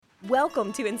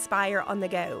Welcome to Inspire on the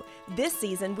Go. This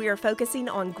season, we are focusing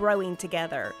on growing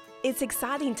together. It's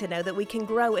exciting to know that we can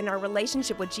grow in our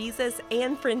relationship with Jesus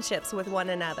and friendships with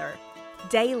one another.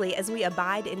 Daily, as we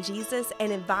abide in Jesus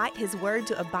and invite His Word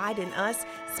to abide in us,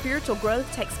 spiritual growth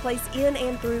takes place in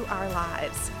and through our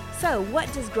lives. So,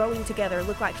 what does growing together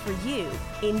look like for you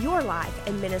in your life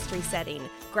and ministry setting?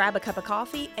 Grab a cup of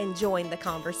coffee and join the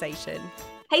conversation.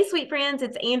 Hey, sweet friends,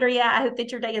 it's Andrea. I hope that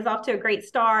your day is off to a great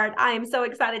start. I am so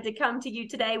excited to come to you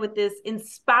today with this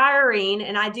inspiring,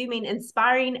 and I do mean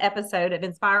inspiring episode of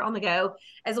Inspire on the Go,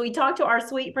 as we talk to our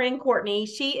sweet friend, Courtney.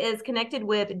 She is connected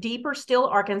with Deeper Still,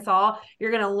 Arkansas.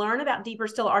 You're going to learn about Deeper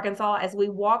Still, Arkansas as we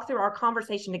walk through our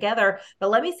conversation together. But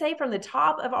let me say from the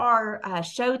top of our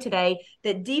show today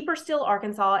that Deeper Still,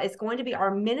 Arkansas is going to be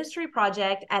our ministry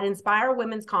project at Inspire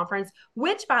Women's Conference,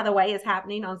 which, by the way, is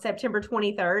happening on September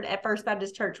 23rd at First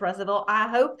Baptist Church, Russellville. I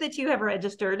hope that you have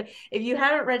registered. If you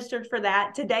haven't registered for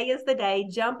that, today is the day.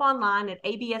 Jump online at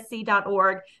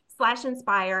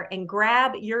absc.org/inspire and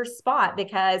grab your spot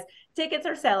because tickets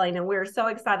are selling and we're so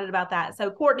excited about that. So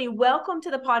Courtney, welcome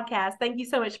to the podcast. Thank you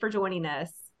so much for joining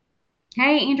us.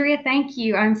 Hey, Andrea, thank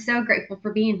you. I'm so grateful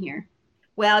for being here.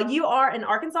 Well, you are an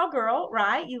Arkansas girl,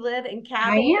 right? You live in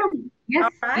Cabell. I am.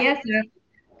 Yes, right? yes. I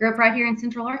grew up right here in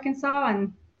Central Arkansas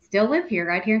and still live here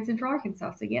right here in Central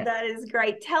Arkansas. So yes. That is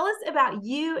great. Tell us about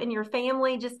you and your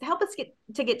family. Just help us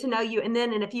get to know you. And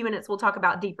then in a few minutes, we'll talk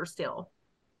about Deeper Still.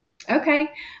 Okay.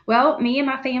 Well, me and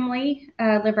my family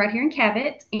live right here in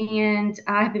Cabot, and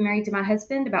I have been married to my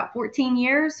husband about 14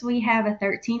 years. We have a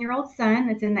 13-year-old son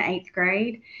that's in the 8th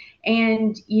grade.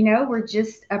 And, we're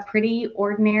just a pretty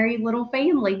ordinary little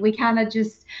family. We kind of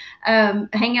just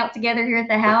hang out together here at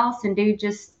the house and do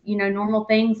just, normal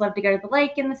things. Love to go to the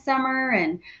lake in the summer.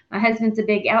 And my husband's a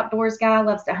big outdoors guy,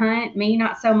 loves to hunt. Me,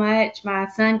 not so much. My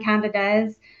son kind of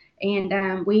does.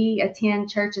 And we attend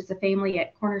church as a family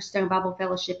at Cornerstone Bible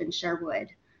Fellowship in Sherwood.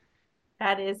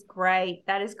 That is great.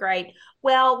 That is great.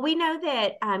 Well, we know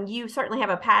that you certainly have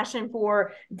a passion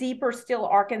for Deeper Still,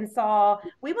 Arkansas.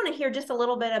 We want to hear just a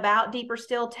little bit about Deeper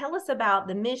Still. Tell us about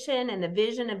the mission and the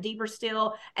vision of Deeper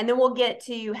Still, and then we'll get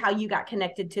to how you got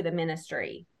connected to the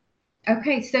ministry.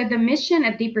 Okay, so the mission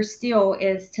of Deeper Still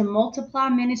is to multiply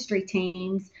ministry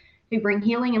teams who bring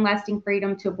healing and lasting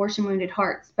freedom to abortion-wounded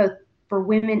hearts, both for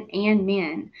women and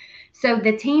men. So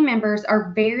the team members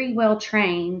are very well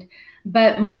trained,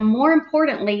 but more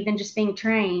importantly than just being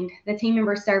trained, the team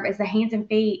members serve as the hands and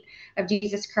feet of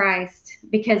Jesus Christ,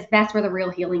 because that's where the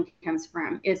real healing comes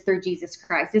from, is through Jesus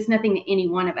Christ. It's nothing that any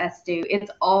one of us do.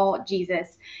 It's all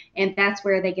Jesus, and that's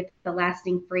where they get the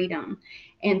lasting freedom.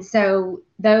 And so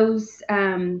those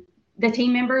the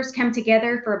team members come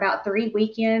together for about 3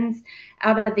 weekends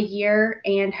out of the year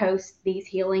and host these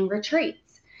healing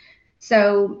retreats.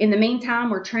 So in the meantime,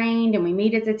 we're trained and we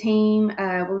meet as a team.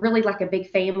 We're really like a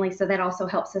big family, so that also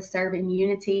helps us serve in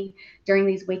unity during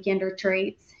these weekend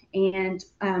retreats. And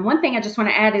one thing I just want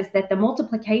to add is that the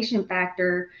multiplication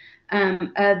factor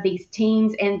of these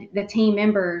teams and the team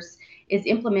members is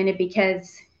implemented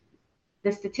because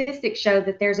the statistics show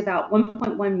that there's about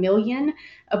 1.1 million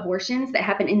abortions that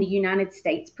happen in the United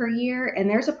States per year, and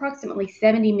there's approximately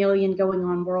 70 million going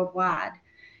on worldwide.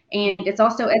 And it's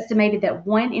also estimated that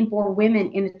 1 in 4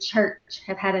 women in the church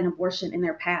have had an abortion in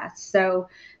their past. So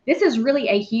this is really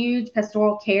a huge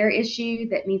pastoral care issue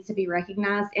that needs to be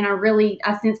recognized. And I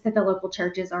sense that the local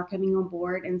churches are coming on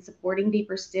board and supporting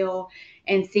Deeper Still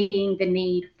and seeing the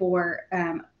need for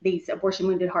these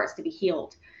abortion-wounded hearts to be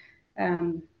healed.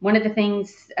 One of the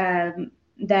things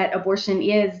that abortion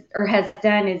is or has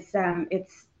done is I'm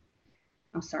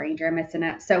sorry, Andrea, I'm messing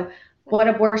up. So what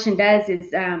abortion does is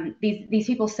these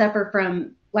people suffer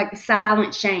from like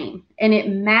silent shame, and it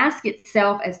masks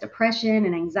itself as depression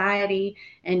and anxiety.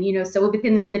 And, so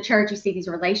within the church, you see these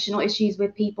relational issues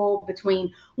with people,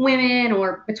 between women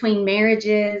or between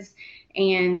marriages.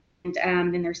 And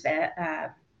then there's the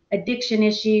addiction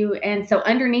issue. And so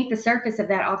underneath the surface of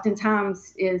that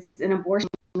oftentimes is an abortion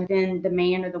within the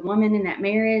man or the woman in that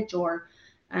marriage, or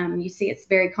you see it's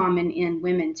very common in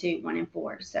women too, 1 in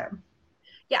 4. So.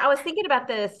 Yeah, I was thinking about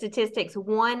the statistics,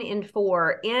 1 in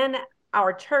 4 in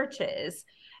our churches.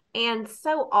 And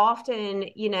so often,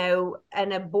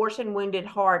 an abortion wounded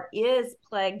heart is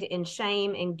plagued in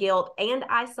shame and guilt and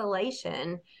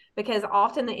isolation, because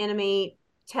often the enemy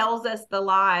tells us the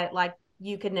lie, like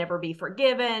you could never be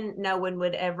forgiven. No one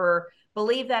would ever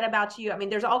believe that about you. I mean,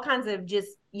 there's all kinds of just,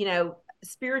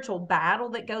 spiritual battle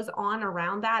that goes on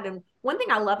around that. And one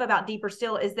thing I love about Deeper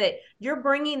Still is that you're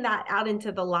bringing that out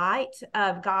into the light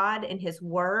of God and His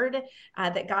Word,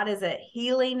 that God is a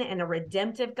healing and a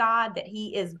redemptive God, that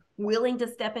He is willing to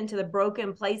step into the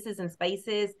broken places and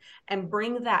spaces and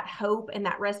bring that hope and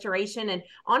that restoration. And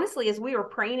honestly, as we were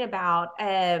praying about,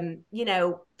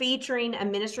 featuring a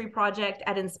ministry project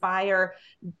at Inspire,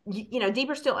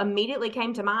 Deeper Still immediately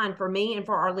came to mind for me and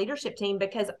for our leadership team,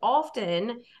 because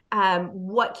often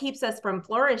what keeps us from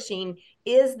flourishing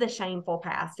is the shameful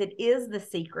past. It is the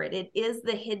secret. It is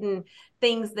the hidden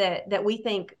things that we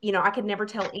think, I could never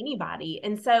tell anybody.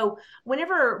 And so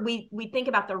whenever we think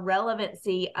about the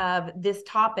relevancy of this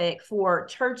topic for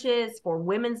churches, for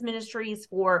women's ministries,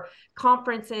 for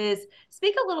conferences,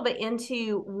 speak a little bit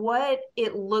into what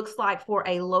it looks like for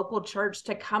a local church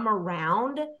to come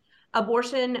around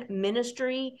abortion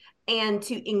ministry and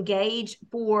to engage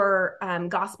for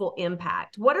gospel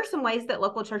impact. What are some ways that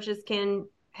local churches can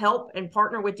help and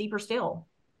partner with Deeper Still?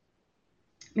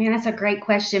 Man, that's a great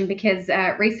question, because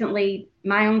recently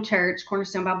my own church,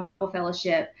 Cornerstone Bible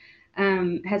Fellowship,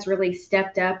 has really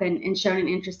stepped up and shown an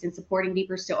interest in supporting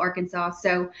Deeper Still Arkansas.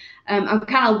 So I'm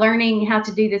kind of learning how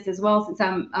to do this as well, since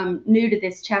I'm new to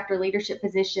this chapter leadership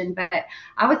position. But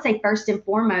I would say first and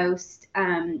foremost,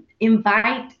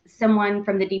 invite someone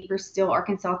from the Deeper Still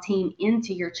Arkansas team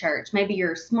into your church, maybe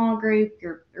your small group,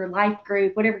 your life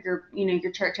group, whatever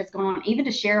your church has going on, even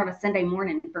to share on a Sunday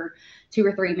morning for 2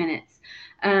 or 3 minutes,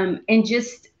 and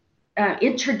just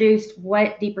introduced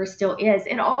what Deeper Still is.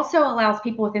 It also allows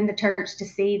people within the church to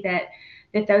see that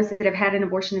those that have had an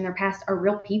abortion in their past are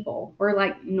real people. We're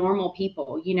like normal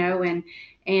people,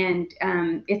 and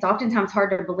it's oftentimes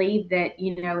hard to believe that,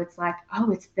 it's like,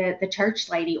 oh, it's the church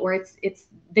lady, or it's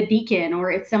the deacon,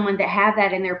 or it's someone that had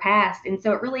that in their past. And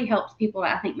so it really helps people,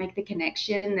 I think, make the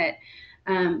connection that,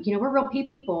 we're real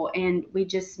people, and we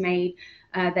just made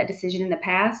that decision in the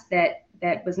past that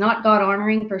was not God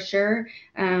honoring for sure,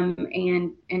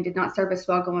 and did not serve us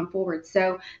well going forward.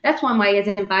 So that's one way, is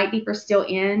invite Deeper Still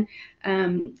in.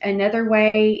 Another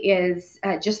way is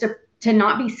just to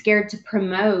not be scared to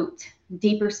promote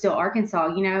Deeper Still Arkansas.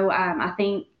 I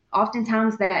think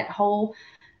oftentimes that whole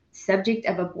subject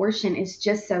of abortion is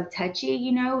just so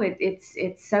touchy.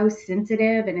 It's so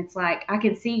sensitive, and it's like, I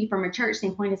can see from a church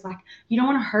standpoint, it's like, you don't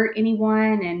want to hurt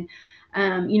anyone, and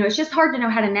it's just hard to know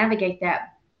how to navigate that.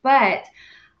 But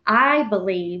I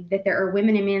believe that there are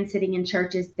women and men sitting in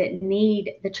churches that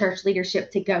need the church leadership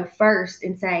to go first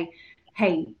and say,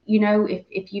 hey,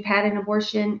 if you've had an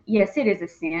abortion, yes, it is a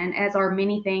sin, as are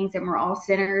many things, and we're all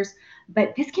sinners,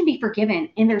 but this can be forgiven,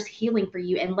 and there's healing for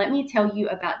you. And let me tell you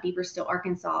about Deeper Still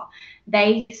Arkansas.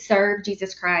 They serve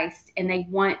Jesus Christ, and they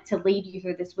want to lead you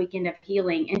through this weekend of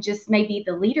healing, and just maybe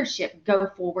the leadership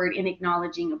go forward in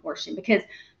acknowledging abortion, because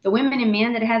the women and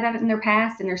men that have that in their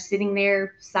past and they're sitting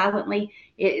there silently,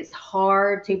 it is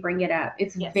hard to bring it up.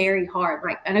 It's very hard.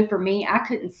 Like, I know for me, I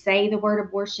couldn't say the word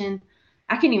abortion.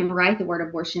 I couldn't even write the word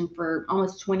abortion for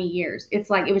almost 20 years. It's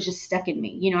like it was just stuck in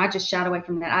me. I just shied away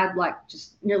from that. I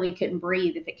just nearly couldn't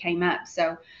breathe if it came up.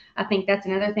 So I think that's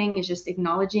another thing, is just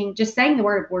acknowledging, just saying the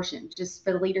word abortion, just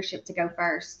for the leadership to go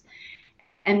first.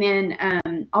 And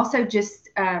then also just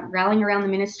rallying around the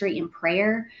ministry in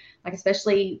prayer, like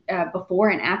especially before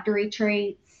and after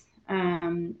retreats,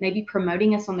 maybe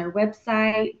promoting us on their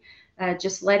website,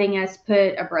 just letting us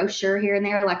put a brochure here and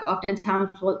there. Like oftentimes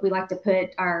we like to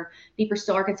put our Deeper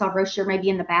Still Arkansas brochure maybe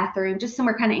in the bathroom, just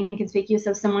somewhere kind of inconspicuous,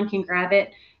 so someone can grab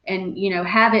it and,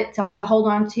 have it to hold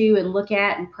on to and look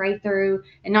at and pray through,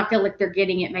 and not feel like they're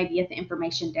getting it maybe at the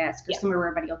information desk or somewhere where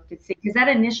everybody else could see. Because that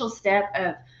initial step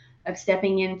of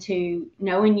stepping into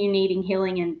knowing you needing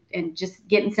healing and just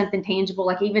getting something tangible,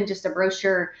 like even just a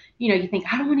brochure, you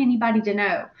think, I don't want anybody to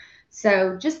know.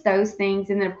 So just those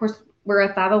things. And then of course, we're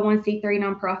a 501c3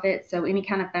 nonprofit. So any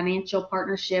kind of financial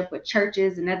partnership with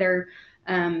churches and other,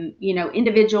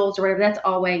 individuals or whatever, that's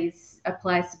always a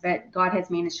plus, but God has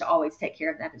managed to always take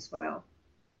care of that as well.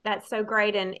 That's so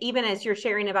great. And even as you're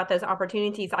sharing about those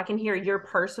opportunities, I can hear your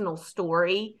personal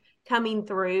story coming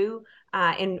through.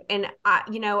 And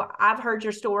I've heard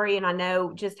your story, and I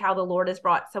know just how the Lord has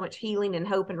brought so much healing and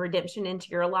hope and redemption into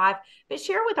your life. But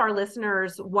share with our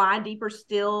listeners why Deeper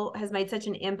Still has made such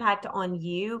an impact on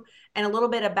you, and a little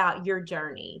bit about your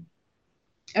journey.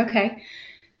 Okay.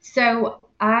 So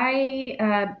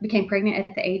I became pregnant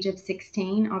at the age of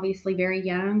 16, obviously very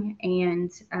young.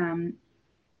 And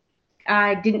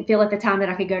I didn't feel at the time that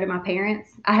I could go to my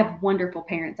parents. I have wonderful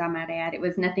parents, I might add. It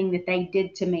was nothing that they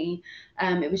did to me.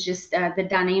 It was just the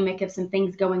dynamic of some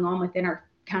things going on within our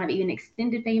kind of even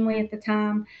extended family at the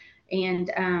time.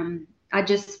 And I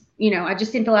just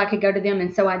didn't feel like I could go to them.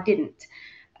 And so I didn't.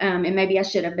 And maybe I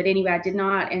should have, but anyway, I did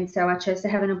not. And so I chose to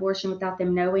have an abortion without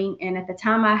them knowing. And at the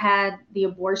time I had the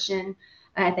abortion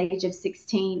at the age of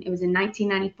 16, it was in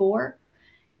 1994.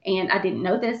 And I didn't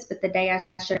know this, but the day I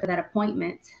showed up for that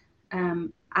appointment,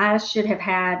 I should have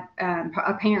had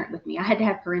a parent with me. I had to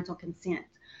have parental consent.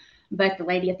 But the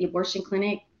lady at the abortion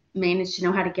clinic managed to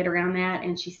know how to get around that,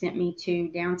 and she sent me to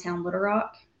downtown Little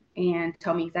Rock and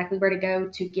told me exactly where to go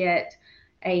to get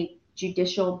a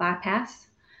judicial bypass.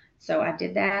 So I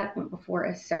did that, went before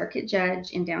a circuit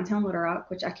judge in downtown Little Rock,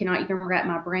 which I cannot even wrap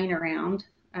my brain around.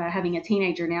 Having a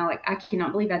teenager now, like I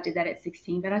cannot believe I did that at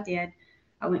 16, but I did.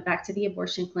 I went back to the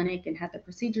abortion clinic and had the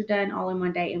procedure done all in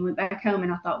one day and went back home.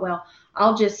 And I thought, well,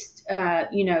 I'll just,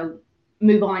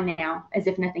 move on now as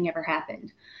if nothing ever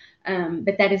happened.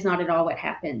 But that is not at all what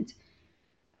happened.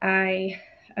 I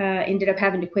ended up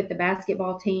having to quit the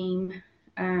basketball team.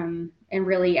 And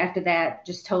really, after that,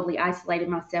 just totally isolated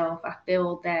myself. I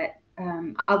feel that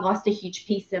I lost a huge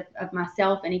piece of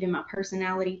myself, and even my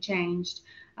personality changed.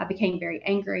 I became very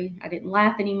angry. I didn't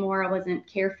laugh anymore. I wasn't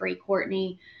carefree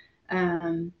Courtney.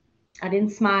 I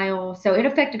didn't smile. So it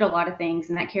affected a lot of things,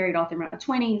 and that carried all through my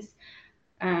 20s.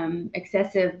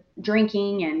 Excessive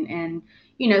drinking and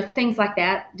things like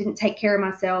that. Didn't take care of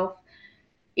myself.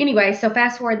 Anyway, so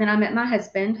fast forward, then I met my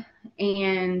husband,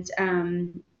 and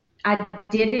I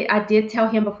did tell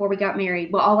him before we got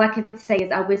married. Well, all I could say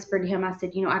is I whispered to him. I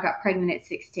said, I got pregnant at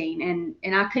 16,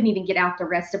 and I couldn't even get out the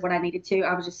rest of what I needed to.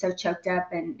 I was just so choked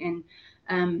up, and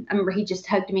I remember he just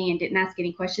hugged me and didn't ask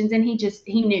any questions, and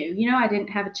he knew, I didn't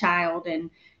have a child,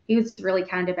 and he was really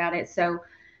kind about it. So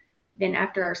then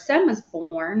after our son was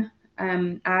born,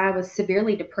 I was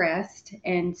severely depressed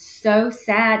and so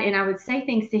sad. And I would say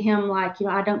things to him like,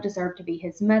 I don't deserve to be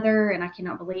his mother. And I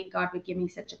cannot believe God would give me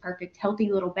such a perfect,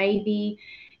 healthy little baby.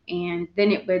 And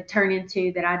then it would turn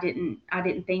into that I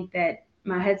didn't think that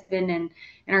my husband and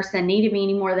our son needed me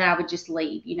anymore, that I would just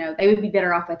leave. They would be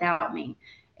better off without me.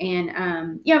 And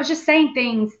I was just saying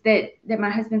things that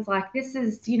my husband's like, this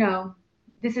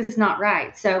is not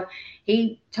right. So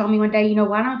he told me one day,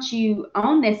 why don't you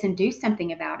own this and do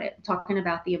something about it? Talking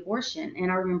about the abortion.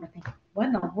 And I remember thinking, what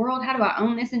in the world? How do I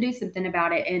own this and do something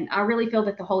about it? And I really feel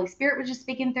that the Holy Spirit was just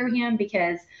speaking through him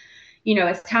because,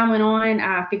 as time went on,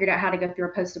 I figured out how to go through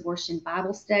a post-abortion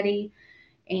Bible study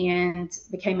and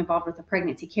became involved with a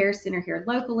pregnancy care center here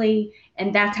locally.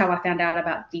 And that's how I found out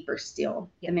about Deeper Still,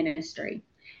 the ministry.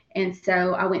 And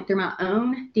so I went through my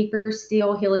own Deeper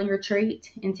Still healing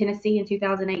retreat in Tennessee in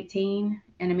 2018.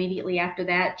 And immediately after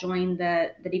that, joined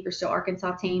the Deeper Still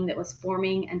Arkansas team that was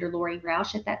forming under Lori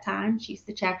Roush at that time. She's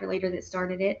the chapter leader that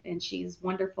started it, and she's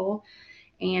wonderful.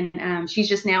 And she's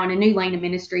just now in a new lane of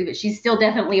ministry, but she's still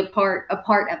definitely a part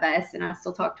of us, and I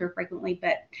still talk to her frequently.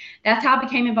 But that's how I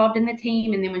became involved in the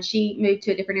team. And then when she moved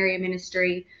to a different area of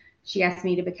ministry, she asked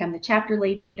me to become the chapter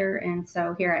leader, and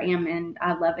so here I am, and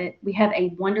I love it. We have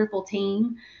a wonderful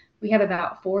team. We have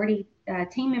about 40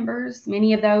 team members.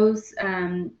 Many of those,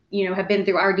 have been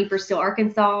through our Deeper Still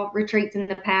Arkansas retreats in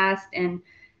the past, and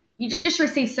you just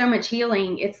receive so much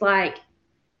healing. It's like,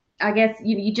 I guess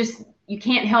you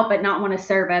can't help but not want to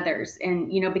serve others and,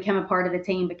 become a part of the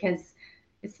team because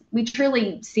we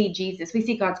truly see Jesus. We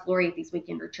see God's glory at these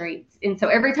weekend retreats. And so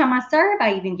every time I serve,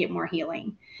 I even get more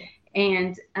healing.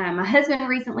 And my husband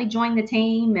recently joined the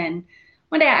team, and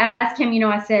one day I asked him,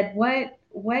 I said,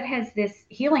 what has this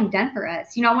healing done for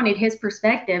us? I wanted his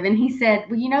perspective, and he said,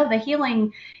 well, the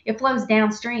healing, it flows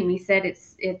downstream. He said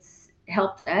it's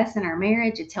helped us in our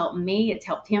marriage. It's helped me. It's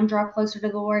helped him draw closer to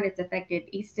the Lord. It's affected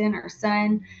Easton, our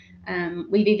son.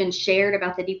 We've even shared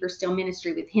about the Deeper Still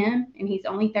ministry with him, and he's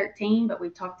only 13, but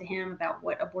we've talked to him about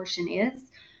what abortion is.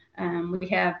 We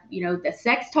have, the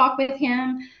sex talk with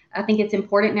him. I think it's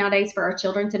important nowadays for our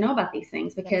children to know about these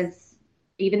things because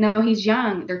even though he's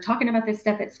young, they're talking about this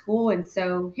stuff at school. And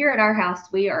so here at our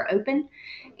house, we are open,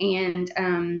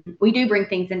 and we do bring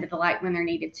things into the light when they're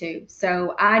needed to.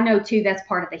 So I know too, that's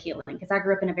part of the healing because I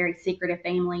grew up in a very secretive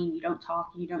family, and you don't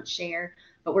talk, you don't share,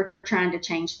 but we're trying to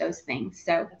change those things.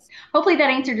 So hopefully that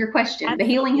answered your question. Absolutely.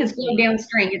 The healing has flowed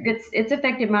downstream. It's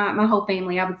affected my whole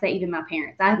family. I would say even my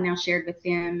parents. I have now shared with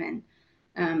them,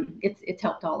 and it's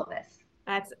helped all of us.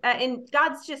 That's and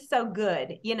God's just so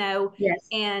good, Yes.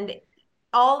 And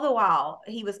all the while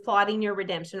he was plotting your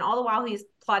redemption, all the while he's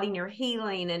plotting your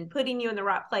healing and putting you in the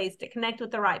right place to connect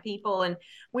with the right people. And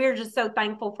we're just so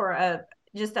thankful for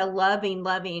just a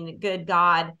loving, good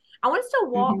God. I want us to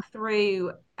walk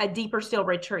through a Deeper Still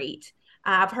retreat.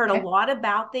 I've heard a lot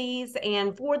about these,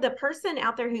 and for the person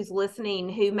out there who's listening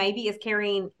who maybe is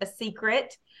carrying a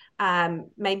secret,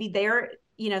 maybe they're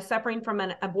suffering from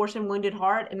an abortion wounded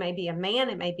heart. It may be a man,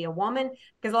 it may be a woman,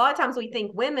 because a lot of times we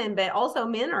think women, but also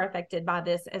men are affected by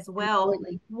this as well.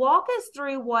 Absolutely. Walk us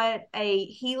through what a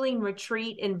healing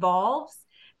retreat involves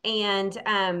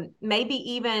and maybe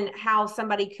even how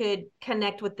somebody could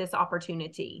connect with this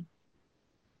opportunity?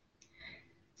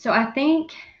 So I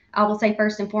think I will say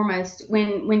first and foremost,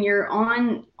 when you're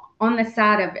on the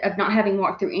side of not having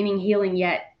walked through any healing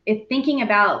yet, if thinking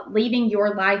about leaving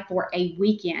your life for a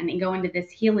weekend and going to this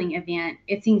healing event,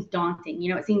 it seems daunting.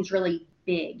 It seems really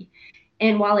big.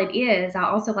 And while it is, I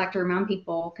also like to remind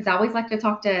people, because I always like to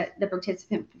talk to the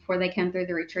participant before they come through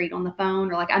the retreat on the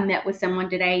phone, or like I met with someone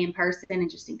today in person and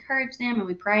just encouraged them and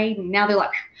we prayed. And now they're like,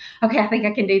 okay, I think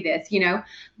I can do this.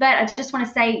 But I just want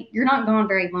to say, you're not gone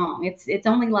very long. It's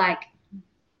only like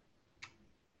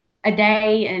a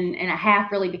day and a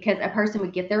half, really, because a person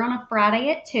would get there on a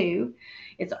Friday at 2.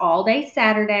 It's all day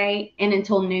Saturday and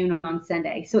until noon on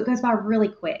Sunday. So it goes by really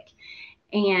quick.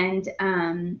 And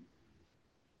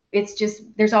it's just,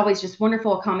 there's always just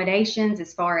wonderful accommodations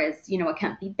as far as, a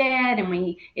comfy bed,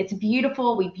 and it's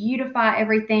beautiful. We beautify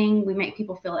everything. We make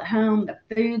people feel at home. The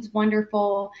food's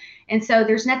wonderful. And so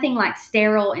there's nothing like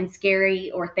sterile and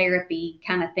scary or therapy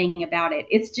kind of thing about it.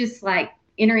 It's just like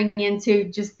entering into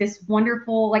just this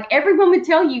wonderful, like everyone would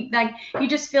tell you, like, you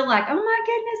just feel like, oh my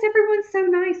goodness, everyone's so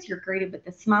nice. You're greeted with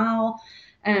a smile.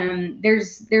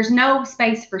 There's no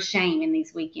space for shame in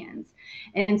these weekends.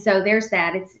 And so there's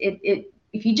that.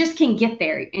 If you just can get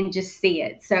there and just see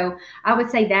it. So I would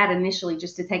say that initially,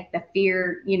 just to take the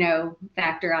fear,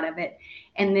 factor out of it.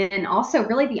 And then also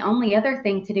really the only other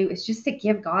thing to do is just to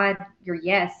give God your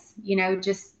yes,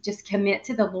 just commit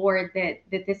to the Lord that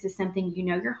this is something,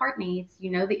 your heart needs,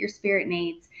 that your spirit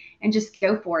needs, and just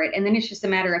go for it. And then it's just a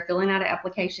matter of filling out an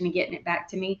application and getting it back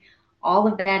to me. All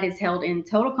of that is held in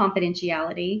total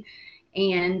confidentiality.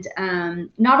 And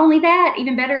not only that,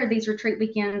 even better, these retreat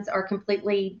weekends are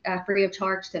completely free of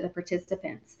charge to the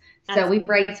participants. So we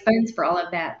raise funds for all of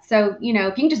that. So, if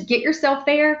you can just get yourself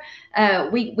there,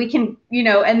 we can,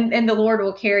 and the Lord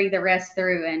will carry the rest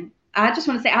through. And I just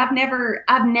want to say, I've never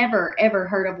ever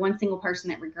heard of one single person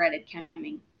that regretted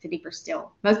coming to Deeper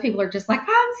Still. Most people are just like, I'm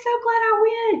so glad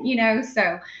I went,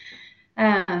 So,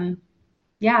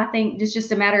 yeah, I think it's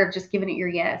just a matter of just giving it your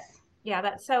yes. Yeah,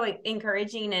 that's so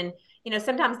encouraging. And,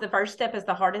 sometimes the first step is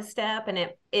the hardest step, and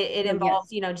it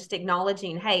involves, Yes. just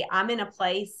acknowledging, hey, I'm in a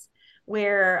place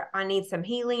where I need some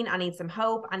healing. I need some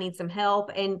hope. I need some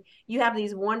help. And you have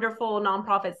these wonderful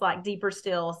nonprofits like Deeper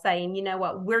Still saying, you know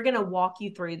what, we're going to walk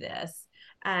you through this.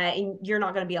 And you're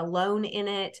not going to be alone in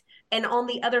it. And on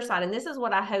the other side, and this is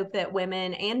what I hope that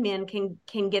women and men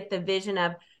can get the vision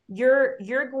of, you're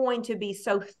going to be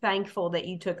so thankful that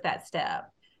you took that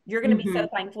step. You're going to be so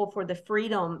thankful for the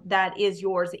freedom that is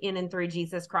yours in and through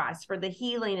Jesus Christ, for the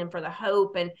healing and for the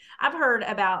hope. And I've heard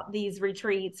about these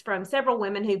retreats from several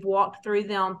women who've walked through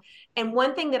them. And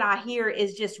one thing that I hear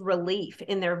is just relief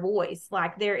in their voice.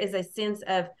 Like there is a sense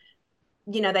of,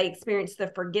 they experience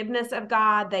the forgiveness of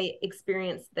God. They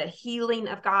experience the healing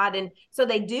of God. And so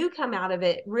they do come out of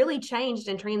it really changed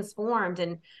and transformed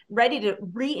and ready to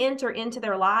re-enter into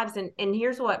their lives. And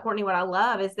here's what, Courtney, what I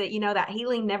love is that, that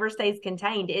healing never stays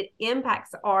contained. It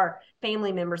impacts our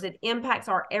family members. It impacts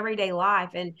our everyday life.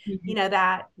 And,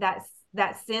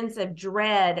 that sense of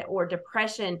dread or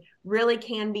depression really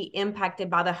can be impacted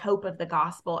by the hope of the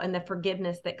gospel and the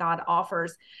forgiveness that God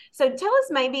offers. So tell us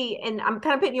maybe, and I'm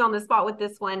kind of putting you on the spot with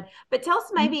this one, but tell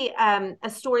us maybe a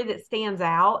story that stands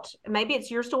out. Maybe it's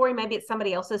your story, maybe it's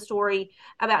somebody else's story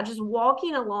about just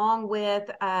walking along with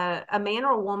a man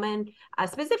or a woman,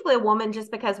 specifically a woman,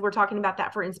 just because we're talking about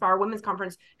that for Inspire Women's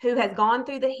Conference, who has gone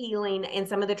through the healing and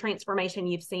some of the transformation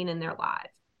you've seen in their life.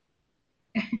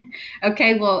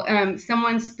 Okay, well,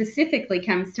 someone specifically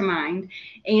comes to mind,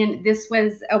 and this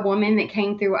was a woman that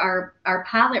came through our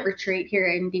pilot retreat here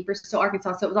in Deeper Still,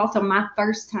 Arkansas. So it was also my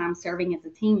first time serving as a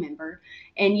team member,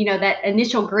 and that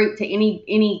initial group to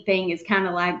anything is kind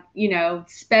of like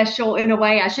special in a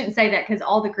way. I shouldn't say that because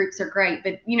all the groups are great,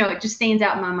 but it just stands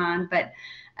out in my mind. But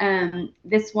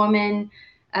this woman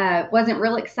wasn't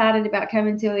real excited about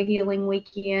coming to a healing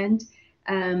weekend.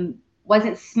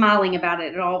 Wasn't smiling about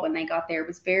it at all when they got there. It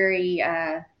was very,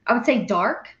 I would say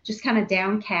dark, just kind of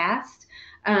downcast,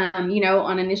 on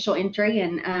initial entry,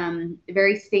 and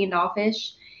very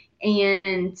standoffish.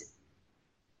 And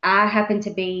I happened to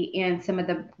be in some of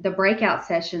the breakout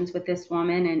sessions with this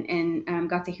woman, and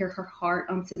got to hear her heart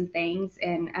on some things.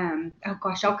 And oh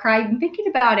gosh, I'll cry even thinking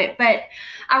about it. But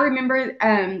I remember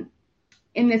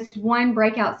in this one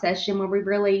breakout session where we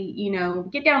really,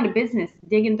 get down to business,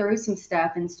 digging through some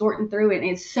stuff and sorting through it. And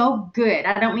it's so good.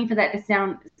 I don't mean for that to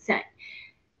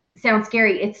sound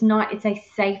scary. It's not. It's a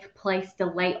safe place to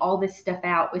lay all this stuff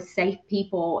out with safe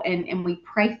people, and we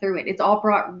pray through it. It's all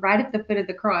brought right at the foot of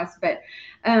the cross. But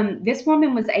this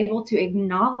woman was able to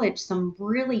acknowledge some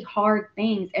really hard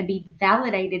things and be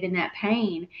validated in that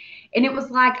pain. And it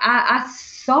was like I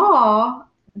saw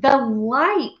the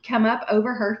light come up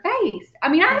over her face. I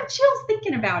mean, I have chills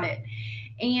thinking about it.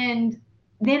 And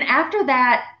then after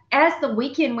that, as the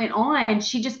weekend went on,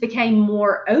 she just became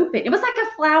more open. It was like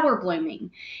a flower blooming.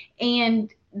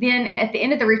 And then at the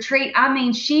end of the retreat, I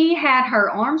mean, she had her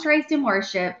arms raised in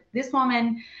worship. This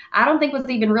woman, I don't think was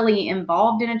even really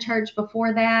involved in a church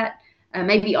before that,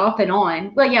 maybe off and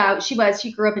on. Well, yeah, she was.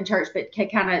 She grew up in church, but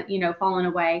kind of, fallen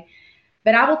away.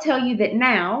 But I will tell you that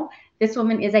now this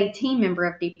woman is a team member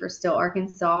of Deeper Still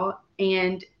Arkansas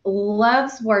and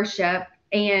loves worship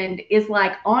and is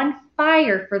like on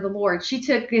fire for the Lord. She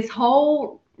took this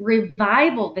whole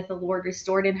revival that the Lord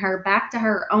restored in her back to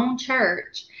her own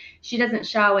church. She doesn't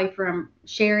shy away from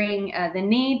sharing the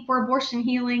need for abortion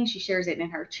healing. She shares it in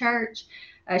her church.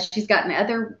 She's gotten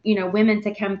other, women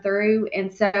to come through. And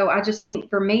so I just think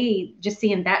for me, just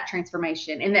seeing that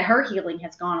transformation and that her healing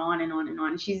has gone on and on and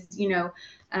on. She's,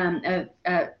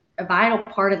 a vital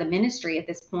part of the ministry at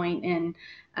this point.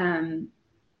 And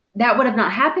that would have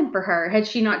not happened for her had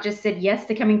she not just said yes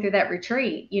to coming through that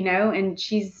retreat, and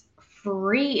she's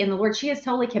free in the Lord. She has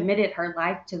totally committed her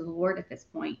life to the Lord at this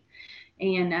point.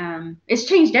 And it's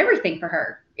changed everything for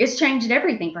her. It's changed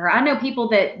everything for her. I know people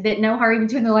that know her even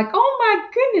too, and they're like, oh my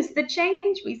goodness, the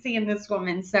change we see in this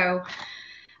woman. So,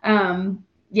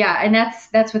 yeah, and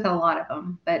that's with a lot of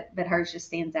them, but hers just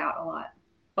stands out a lot.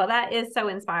 Well, that is so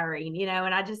inspiring,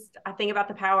 and I think about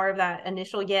the power of that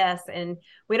initial yes, and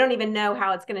we don't even know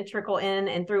how it's going to trickle in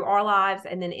and through our lives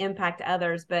and then impact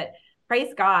others, but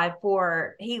praise God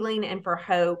for healing and for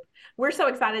hope. We're so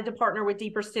excited to partner with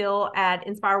Deeper Still at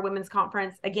Inspire Women's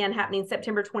Conference, again, happening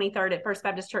September 23rd at First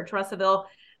Baptist Church, Russellville.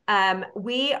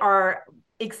 We are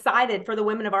excited for the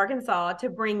women of Arkansas to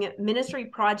bring ministry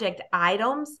project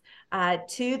items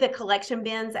to the collection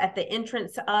bins at the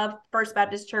entrance of First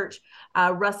Baptist Church,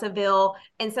 Russellville.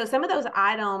 And so some of those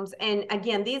items, and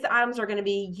again, these items are going to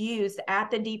be used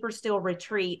at the Deeper Still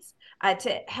retreats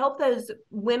to help those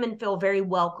women feel very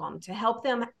welcome, to help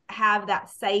them have that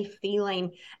safe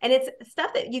feeling. And it's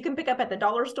stuff that you can pick up at the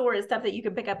dollar store. It's stuff that you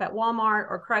can pick up at Walmart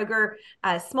or Kroger,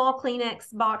 small Kleenex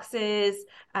boxes,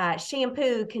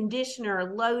 shampoo,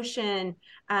 conditioner, lotion.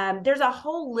 There's a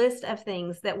whole list of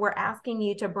things that we're asking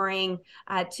you to bring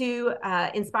to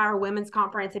Inspire Women's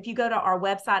Conference. If you go to our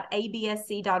website,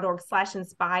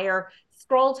 absc.org/inspire,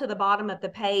 scroll to the bottom of the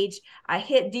page,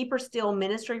 hit Deeper Still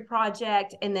Ministry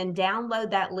Project, and then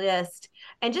download that list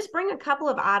and just bring a couple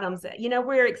of items.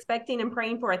 We're expecting and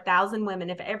praying for 1,000 women.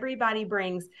 If everybody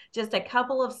brings just a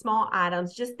couple of small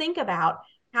items, just think about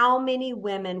how many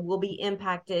women will be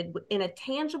impacted in a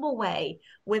tangible way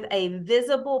with a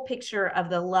visible picture of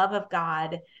the love of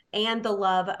God and the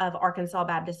love of Arkansas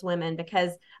Baptist women.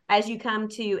 Because as you come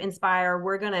to Inspire,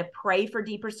 we're going to pray for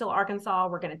Deeper Still Arkansas.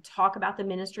 We're going to talk about the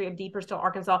ministry of Deeper Still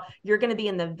Arkansas. You're going to be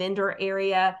in the vendor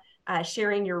area,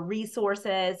 sharing your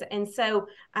resources. And so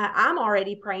I'm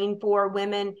already praying for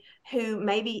women who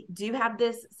maybe do have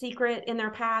this secret in their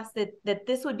past, that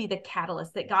this would be the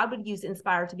catalyst, that God would use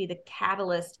Inspire to be the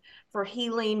catalyst for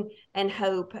healing and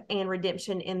hope and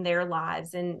redemption in their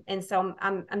lives. And so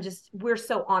we're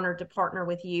so honored to partner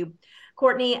with you.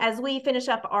 Courtney, as we finish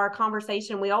up our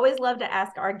conversation, we always love to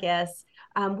ask our guests,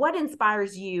 what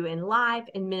inspires you in life,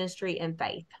 in ministry, and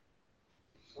faith?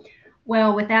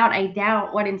 Well, without a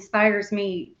doubt, what inspires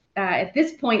me at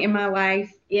this point in my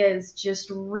life is just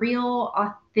real,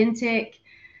 authentic,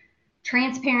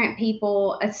 transparent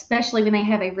people, especially when they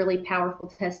have a really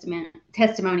powerful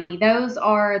testimony. Those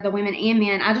are the women and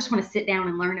men I just want to sit down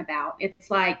and learn about.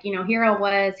 It's like, here I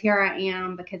was, here I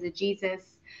am because of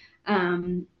Jesus.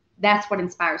 That's what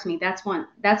inspires me. That's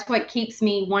what keeps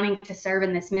me wanting to serve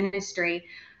in this ministry.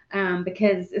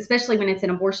 Because especially when it's an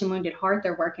abortion wounded heart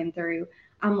they're working through,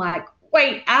 I'm like,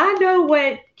 wait, I know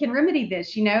what can remedy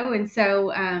this, and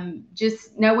so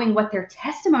just knowing what their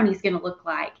testimony is going to look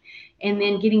like, and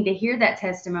then getting to hear that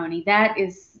testimony, that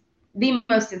is the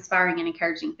most inspiring and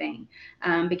encouraging thing,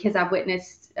 because I've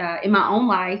witnessed in my own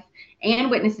life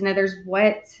and witnessed in others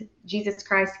what Jesus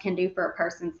Christ can do for a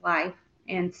person's life.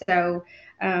 And so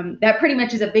that pretty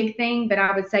much is a big thing, but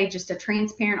I would say just a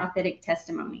transparent, authentic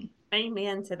testimony.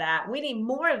 Amen to that. We need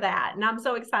more of that. And I'm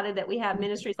so excited that we have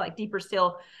ministries like Deeper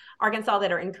Still Arkansas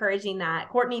that are encouraging that.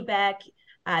 Courtney, Beck,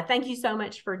 Thank you so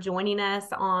much for joining us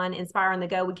on Inspire on the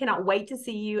Go. We cannot wait to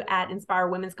see you at Inspire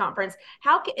Women's Conference.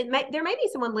 There may be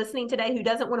someone listening today who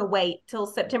doesn't want to wait till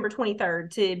September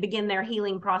 23rd to begin their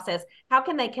healing process. How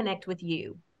can they connect with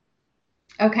you?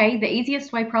 Okay, the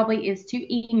easiest way probably is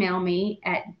to email me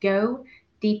at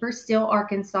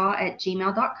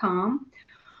godeeperstillarkansas@gmail.com,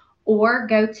 or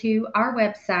go to our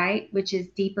website, which is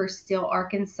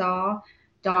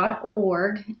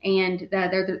deeperstillarkansas.org, and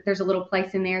there's a little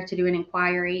place in there to do an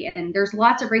inquiry, and there's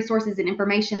lots of resources and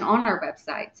information on our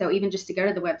website, so even just to go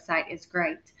to the website is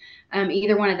great.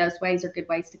 Either one of those ways are good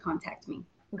ways to contact me.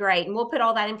 Great. And we'll put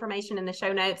all that information in the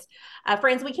show notes.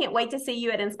 Friends, we can't wait to see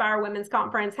you at Inspire Women's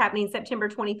Conference happening September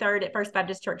 23rd at First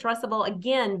Baptist Church Russellville.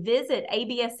 Again, visit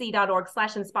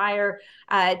absc.org/inspire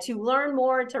to learn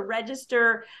more, to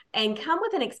register, and come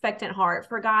with an expectant heart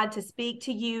for God to speak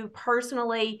to you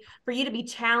personally, for you to be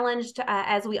challenged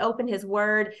as we open His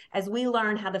Word, as we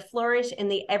learn how to flourish in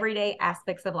the everyday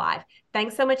aspects of life.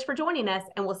 Thanks so much for joining us,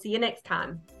 and we'll see you next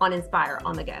time on Inspire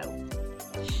on the Go.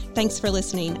 Thanks for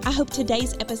listening. I hope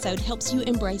today's episode helps you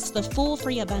embrace the full,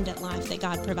 free, abundant life that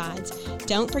God provides.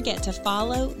 Don't forget to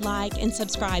follow, like, and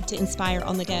subscribe to Inspire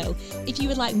on the Go. If you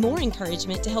would like more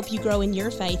encouragement to help you grow in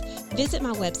your faith, visit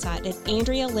my website at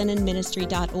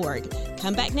AndreaLennonMinistry.org.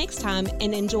 Come back next time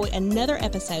and enjoy another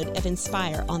episode of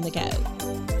Inspire on the Go.